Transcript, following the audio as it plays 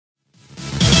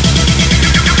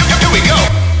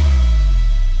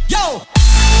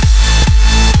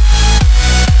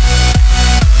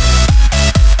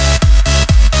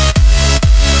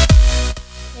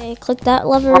Click that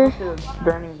lever.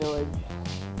 Burning village.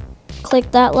 Click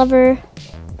that lever.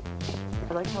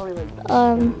 I like how we like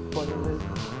spoilers.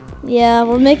 Yeah,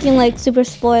 we're making like super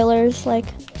spoilers, like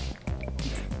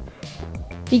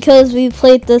because we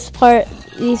played these parts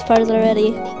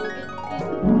already.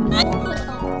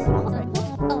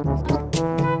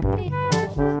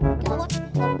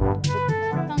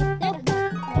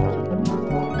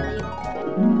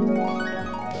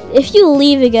 If you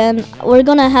leave again, we're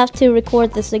gonna have to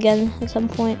record this again at some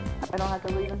point. I don't have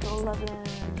to leave until 11.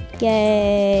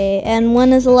 Yay! And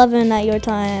when is 11 at your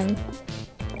time?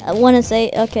 When is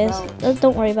 8? Okay, so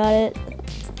don't worry about it.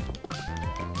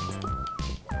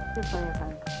 There's plenty of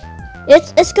time.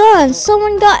 It's gone.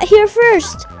 Someone got here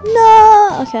first.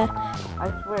 No. Okay. I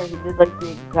swear he did like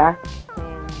the exact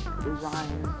same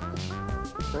design.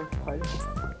 The first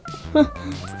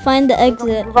part. Find the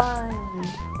exit. Vine.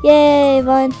 Yay,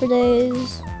 Vine for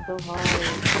days. So hard.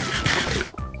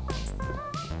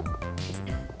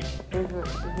 Here's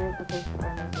the place to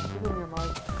find it. Put in your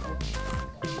mark.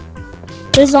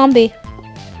 There's a zombie.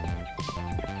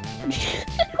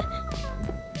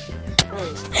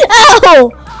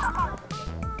 Ow!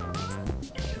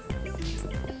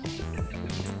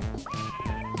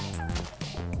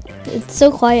 It's so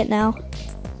quiet now.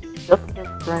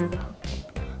 Friend.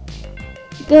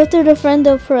 Go through the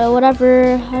friendo pro,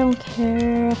 whatever. I don't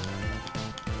care.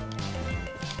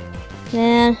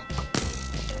 Man.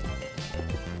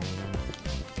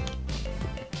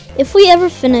 If we ever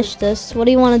finish this, what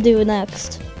do you want to do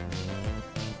next?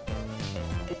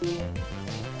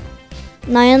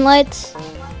 9 lights?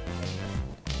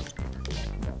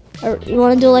 Or you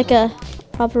want to do like a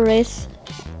proper race?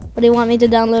 Or do you want me to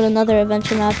download another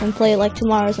adventure map and play it like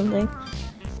tomorrow or something?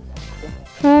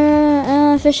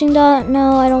 Fishing dot?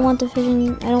 No, I don't want the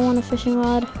fishing. I don't want a fishing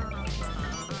rod.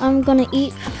 I'm gonna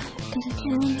eat.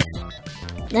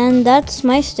 And that's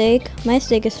my steak. My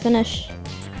steak is finished.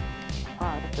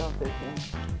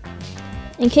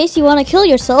 In case you want to kill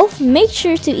yourself, make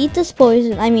sure to eat this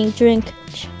poison. I mean, drink.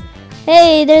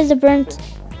 Hey, there's a burnt.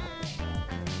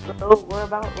 So we're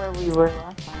about where we were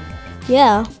last time.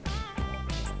 Yeah.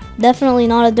 Definitely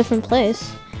not a different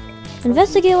place.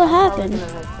 Investigate what happened.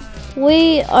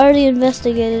 We already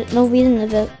investigated. No, we didn't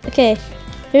investigate. Okay,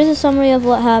 here's a summary of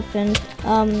what happened.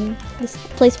 This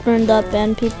place burned up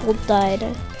and people died.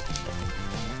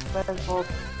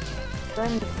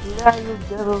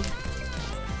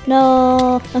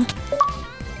 No.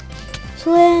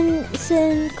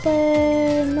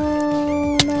 Sinclair.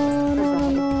 No.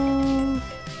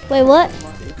 Wait, what?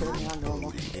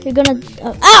 You're gonna.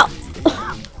 Ow!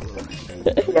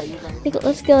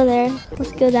 Let's go there.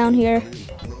 Let's go down here.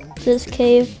 This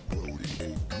cave.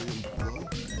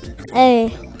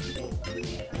 Hey.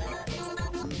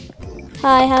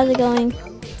 Hi, how's it going?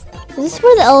 Is this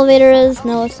where the elevator is?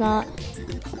 No, it's not.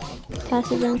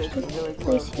 Passage entry.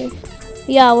 Place here.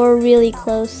 Yeah, we're really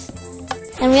close.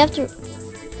 And we have to...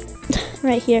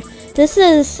 right here. This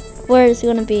is where it's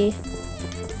gonna be.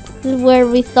 This is where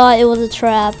we thought it was a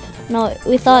trap. No,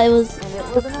 we thought it was... And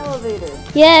it was an elevator.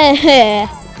 Yeah!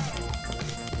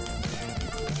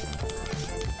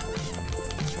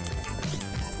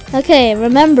 Okay,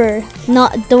 remember,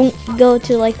 don't go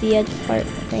to like the edge part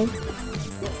thing.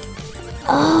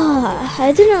 Ah,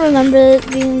 I didn't remember it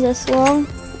being this long.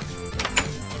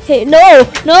 Okay, no!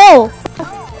 Okay,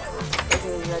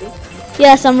 ready?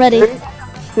 Yes, I'm ready.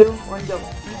 3, 2, 1, go.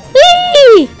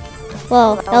 Whee!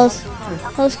 Well,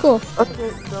 that was cool.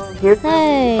 Okay, so here's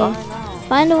Hey,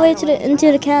 find a way into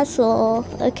the castle.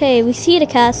 Okay, we see the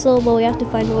castle, but we have to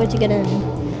find a way to get in.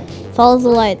 Follow the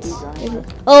lights.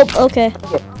 Oh, okay.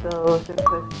 So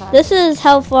this is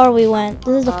how far we went.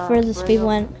 This is the furthest we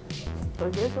went.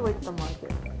 So here's the way to the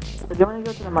market. So do you want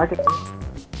to go to the market first?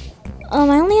 I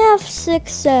only have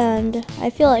 6 sand.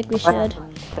 I feel like we should.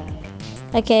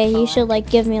 Okay, you should like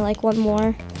give me like one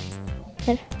more.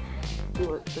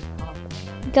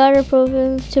 Got a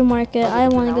province to market. I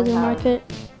want to go to the market.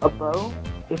 A bow,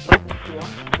 a fucking steel,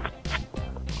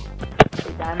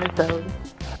 a diamond sword.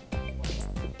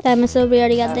 Diamond sword, we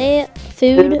already got that.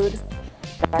 Food.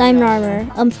 Diamond armor.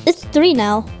 It's 3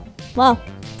 now. Wow.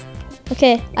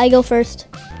 Okay, I go first.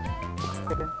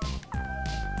 Okay.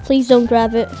 Please don't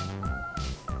grab it.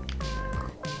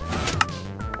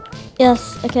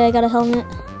 Yes. Okay, I got a helmet.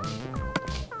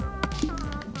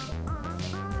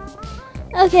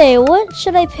 Okay, what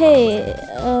should I pay?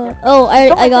 Oh,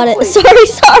 I got it.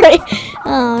 Sorry.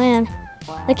 Oh man.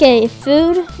 Okay,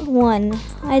 food 1.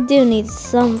 I do need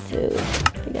some food.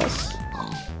 I guess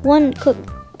 1 cook.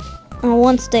 Oh,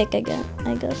 1 steak again.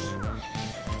 I guess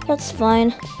that's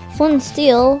fine. Flint and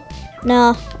steel.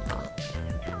 Nah.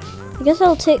 I guess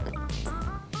I'll take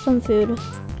some food.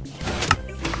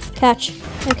 Catch.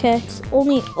 Okay. It's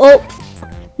only. Oh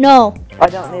no. I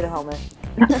don't need a helmet.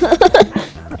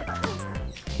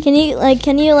 Can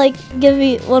you give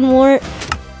me one more?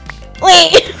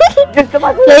 Wait. Just come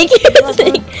on. Thank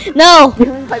you. No.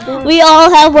 We all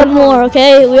have one more.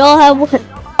 Okay. We all have one.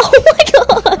 Oh my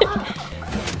god.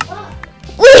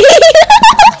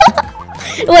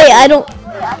 Wait. I don't.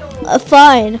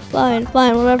 Fine.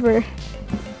 Whatever.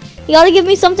 You gotta give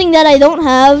me something that I don't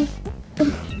have.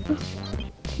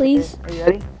 Please. Are you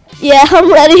ready? Yeah,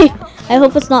 I'm ready. I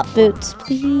hope it's not boots,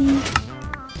 please.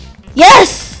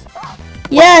 Yes!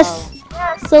 Yes!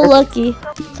 Wow. So lucky.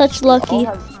 Such lucky.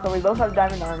 So we both have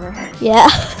diamond armor. Yeah.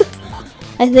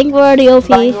 I think we're already OP.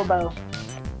 Bow.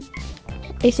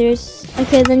 Are you serious?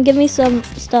 Okay, then give me some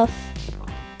stuff.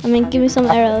 I mean, give me some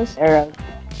arrows. Arrows.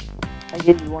 I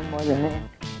give you one more than me.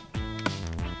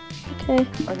 Okay.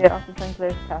 Okay, off to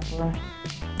Sinclair's castle.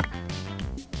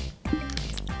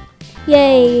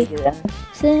 Yay.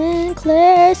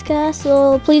 Sinclair's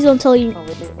castle. Please don't tell you. Oh,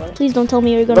 wait, what? Please don't tell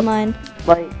me you're gonna mine.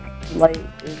 Light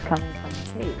is coming from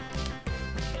the cave.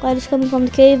 Light is coming from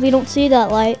the cave. We don't see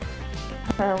that light.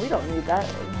 We don't need that.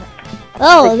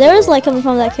 Oh, there is light coming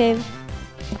from that cave.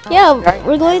 Yeah,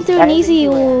 we're going through an easy.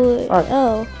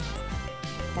 Oh.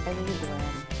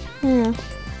 Yeah.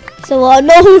 So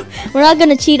no, we're not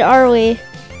gonna cheat, are we?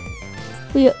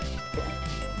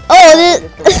 Oh,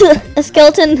 a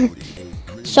skeleton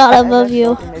shot above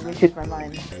you. Made me choose my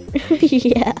mind.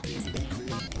 Yeah.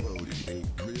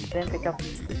 Then pick up.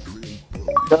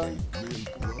 Going.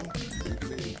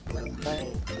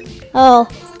 Oh.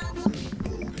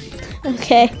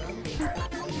 Okay.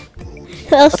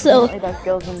 That's so. That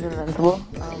skeleton's invincible.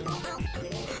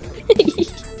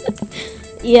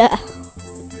 Yeah.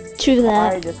 True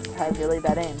that. I just have really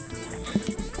bad aim.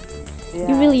 Yeah,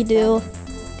 You really do.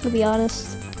 To be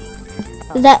honest.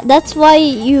 That's why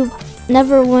you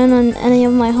never win on any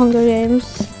of my Hunger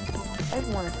Games. I've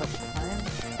won a couple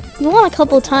times. You won a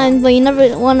couple times, but you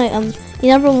never won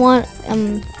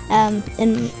in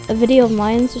a video of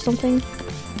mine or something.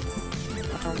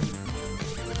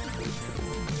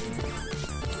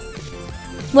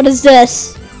 What is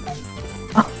this?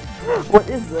 What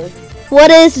is this? What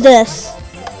is this?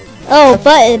 Oh,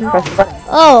 button. Press the button.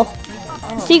 Oh,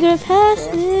 secret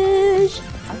passage.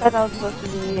 I thought that was supposed to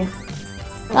be.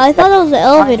 I thought it was the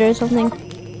elevator or something.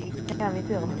 Yeah, me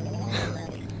too.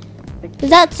 Is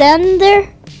that sand in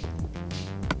there?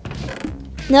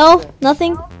 No,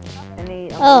 nothing. Any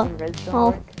redstone Oh.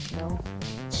 work? No.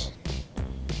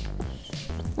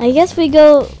 I guess we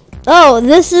go. Oh,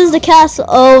 this is the castle.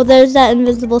 Oh, there's that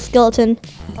invisible skeleton.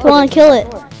 Come on, kill it.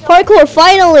 Parkour,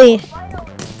 finally!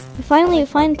 We finally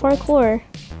find parkour.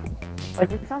 I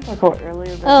did sound parkour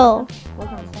earlier, but Oh.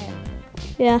 wasn't saying.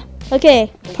 Yeah.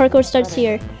 Okay, parkour starts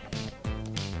here.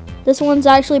 This one's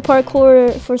actually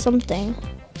parkour for something.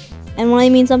 And when I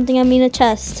mean something, I mean a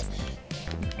chest.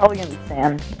 Probably gonna be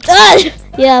sand. Ah!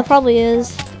 Yeah, it probably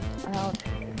is. Ouch.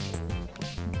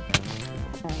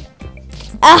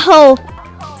 Ow!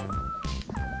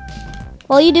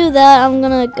 While you do that, I'm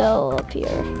gonna go up here.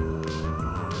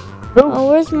 Oh,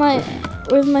 where's my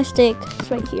steak?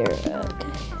 It's right here. Okay.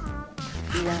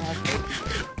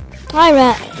 Hi,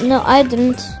 rat. No, I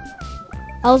didn't.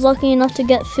 I was lucky enough to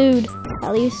get food,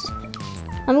 at least.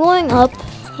 I'm going up.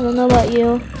 I don't know about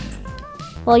you.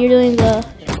 While you're doing the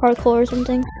parkour or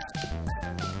something.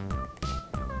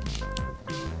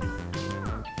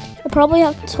 I probably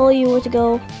have to tell you where to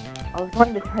go. I was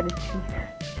going to try to cheat.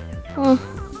 Huh.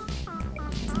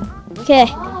 Okay.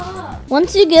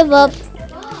 Once you give up,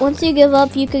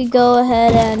 you could go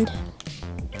ahead and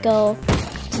go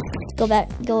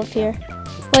up here.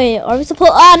 Wait, are we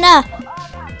supposed? Ah, nah.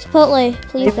 Chipotle,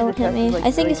 please don't hit me.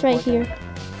 I think it's right here.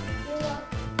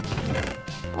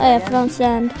 Oh, yeah, I found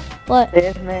sand. What?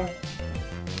 Save me.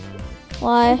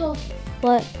 Why?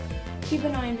 What? Keep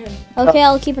an eye on him. Okay,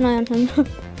 I'll keep an eye on him.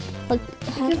 Like,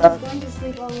 Because he's going to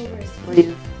sleep all over his feet.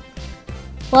 Please.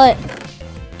 what?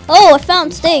 Oh, I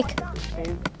found steak.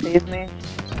 Save me.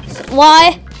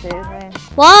 Why? Save me.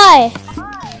 Why?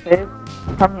 Save.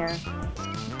 Come here.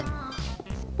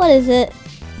 What is it?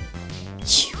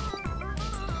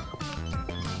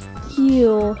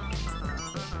 You.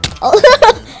 Oh,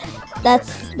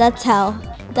 that's how.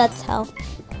 Bad.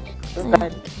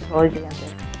 Always the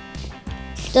answer.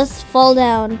 Just fall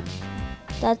down.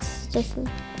 That's just.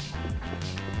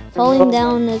 Falling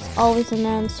down is always an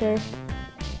answer.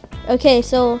 Okay,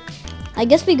 so I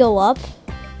guess we go up.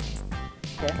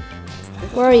 Okay.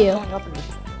 Where are you? Going up in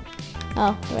this-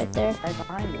 Oh, right there. Right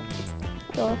behind you.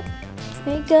 Go.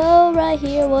 We go right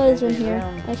here. What is in Maybe here?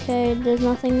 around. Okay, there's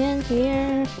nothing in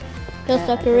here. Just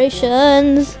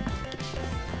decorations.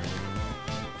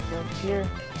 Go here.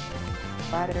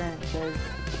 Ladder and it says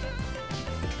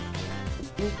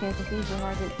use canteen for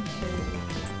market.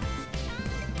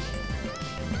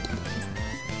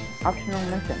 Optional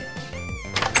mission.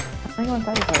 I think I'm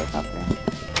inside the helicopter.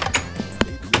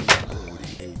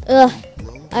 Ugh.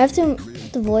 I have to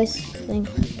the voice thing.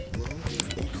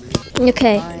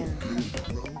 Okay. Fine.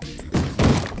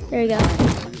 There you go.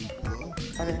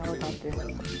 Have a helicopter.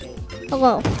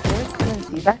 Hello. There's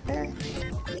TNT back there.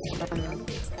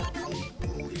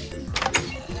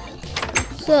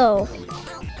 So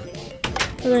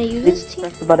we're gonna use this Please team.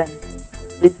 press the button.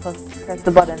 Please press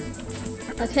the button.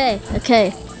 Okay.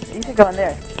 Okay. You should go in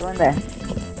there. Go in there.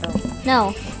 Go.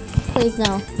 No. Please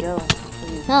no. Go.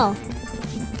 Please. No.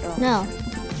 Go. No.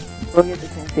 Go get the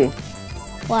TNT.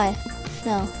 Why?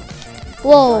 No.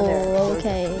 Go in there. Whoa. Go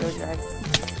Okay. drive.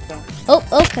 Go. Oh.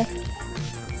 Okay.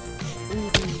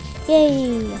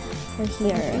 Yay. We're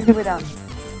here. Keep it down.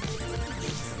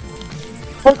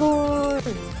 Parkour!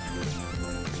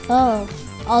 Oh.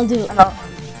 I'll do. I'm out.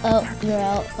 Oh, you're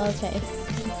out. Okay.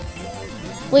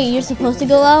 Wait, you're supposed to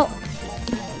go out?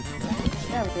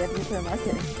 Yeah, we have to go to the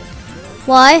market.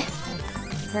 Why?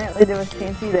 Apparently there was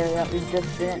TNT there that we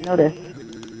just didn't notice.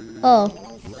 Oh.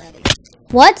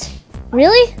 What?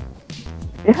 Really?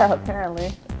 Yeah,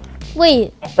 apparently.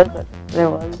 Wait, But there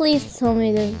was. please tell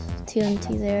me there's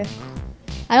TNT there.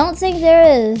 I don't think there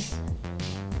is.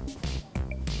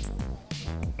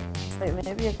 Wait,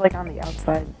 maybe it's like on the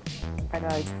outside. Right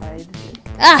outside.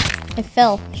 Ah! I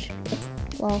fell.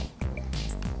 Well.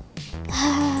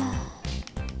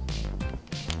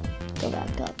 Go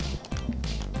back up.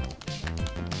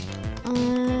 I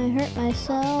hurt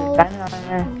myself. There's diamond on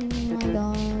there. Oh my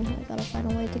god. I gotta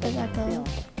find a way to get back up.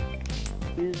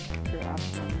 Use for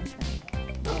optional mission.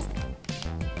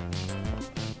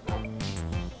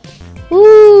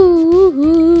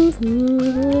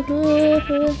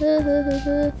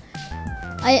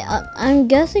 I'm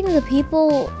guessing the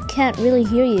people can't really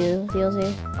hear you,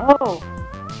 DLC. Oh!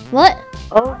 What?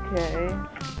 Okay.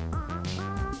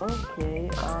 Okay,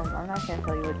 I'm not gonna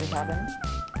tell you what just happened.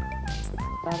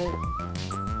 That is...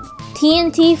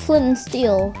 TNT, flint, and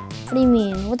steel. What do you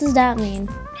mean? What does that mean?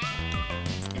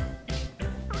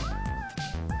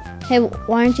 Hey,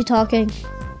 why aren't you talking?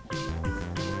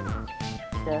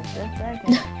 Just a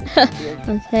second.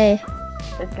 Okay.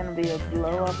 It's gonna be a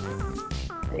blow up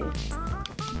face.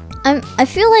 I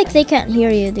feel like they can't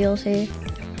hear you, DLC.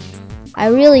 I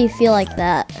really feel like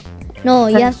that. No,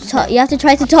 you have to talk. You have to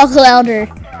try to talk louder.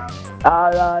 La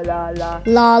la la la.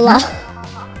 La la.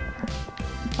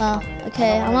 Wow.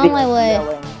 Okay, I'm on my way.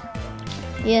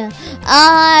 Yeah.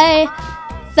 I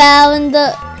found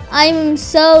the. I'm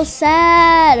so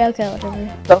sad. Okay,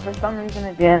 whatever. So for some reason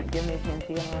it didn't give me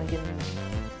TNT and only give me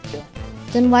steel.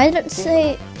 Then why did it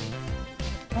say?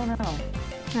 I don't know.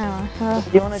 I don't know.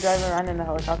 Do you want to drive around in the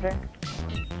helicopter?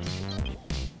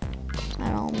 I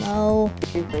don't know.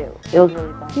 Seriously, it was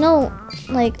really fun. No,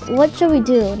 like, what should we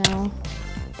do now?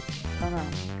 I don't know.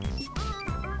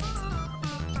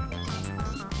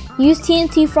 Use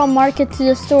TNT from market to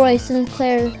destroy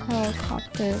Sinclair's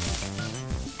helicopter.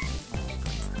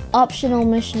 Optional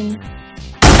mission.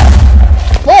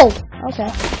 Whoa!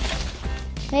 Okay.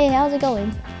 Hey, how's it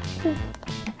going?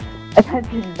 I can't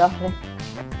do nothing.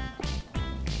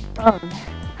 Oh,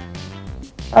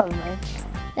 that was nice.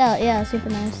 Yeah, super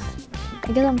nice.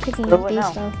 I guess I'm picking So up what these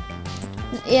now? stuff.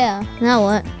 Yeah, now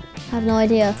what? I have no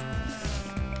idea.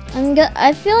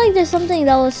 I feel like there's something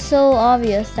that was so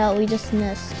obvious that we just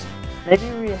missed. Maybe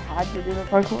we had to do the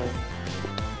parkour.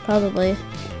 Probably.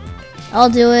 I'll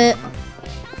do it.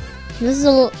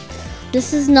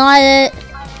 This is not it.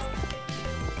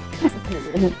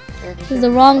 This is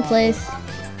the wrong place.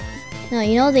 No,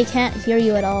 you know they can't hear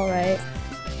you at all, right?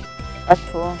 That's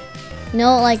cool.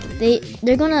 No, like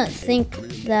they're gonna think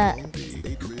that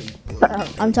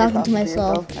I'm talking to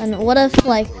myself. And what if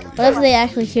they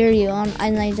actually hear you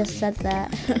and I just said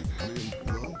that?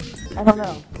 I don't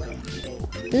know.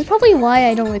 This is probably why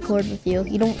I don't record with you.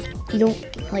 You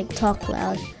don't like talk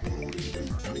loud.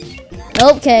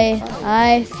 Okay,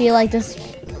 I feel like this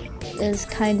is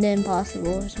kinda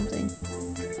impossible or something.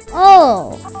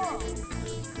 Oh!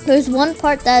 There's one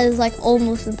part that is like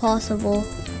almost impossible.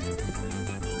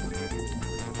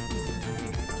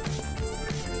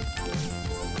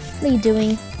 What are you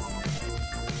doing?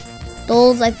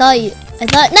 Doles, I thought,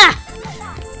 nah!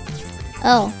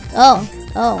 Oh.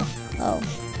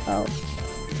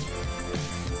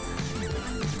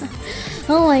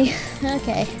 Oh my,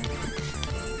 okay.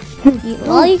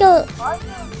 While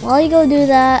you go do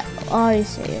that, are you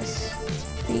serious?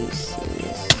 Are you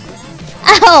serious?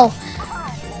 Ow!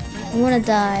 I'm gonna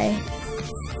die.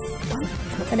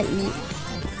 Gotta eat.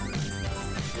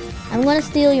 I'm gonna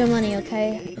steal your money,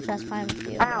 okay? If that's fine with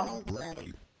you. Ow.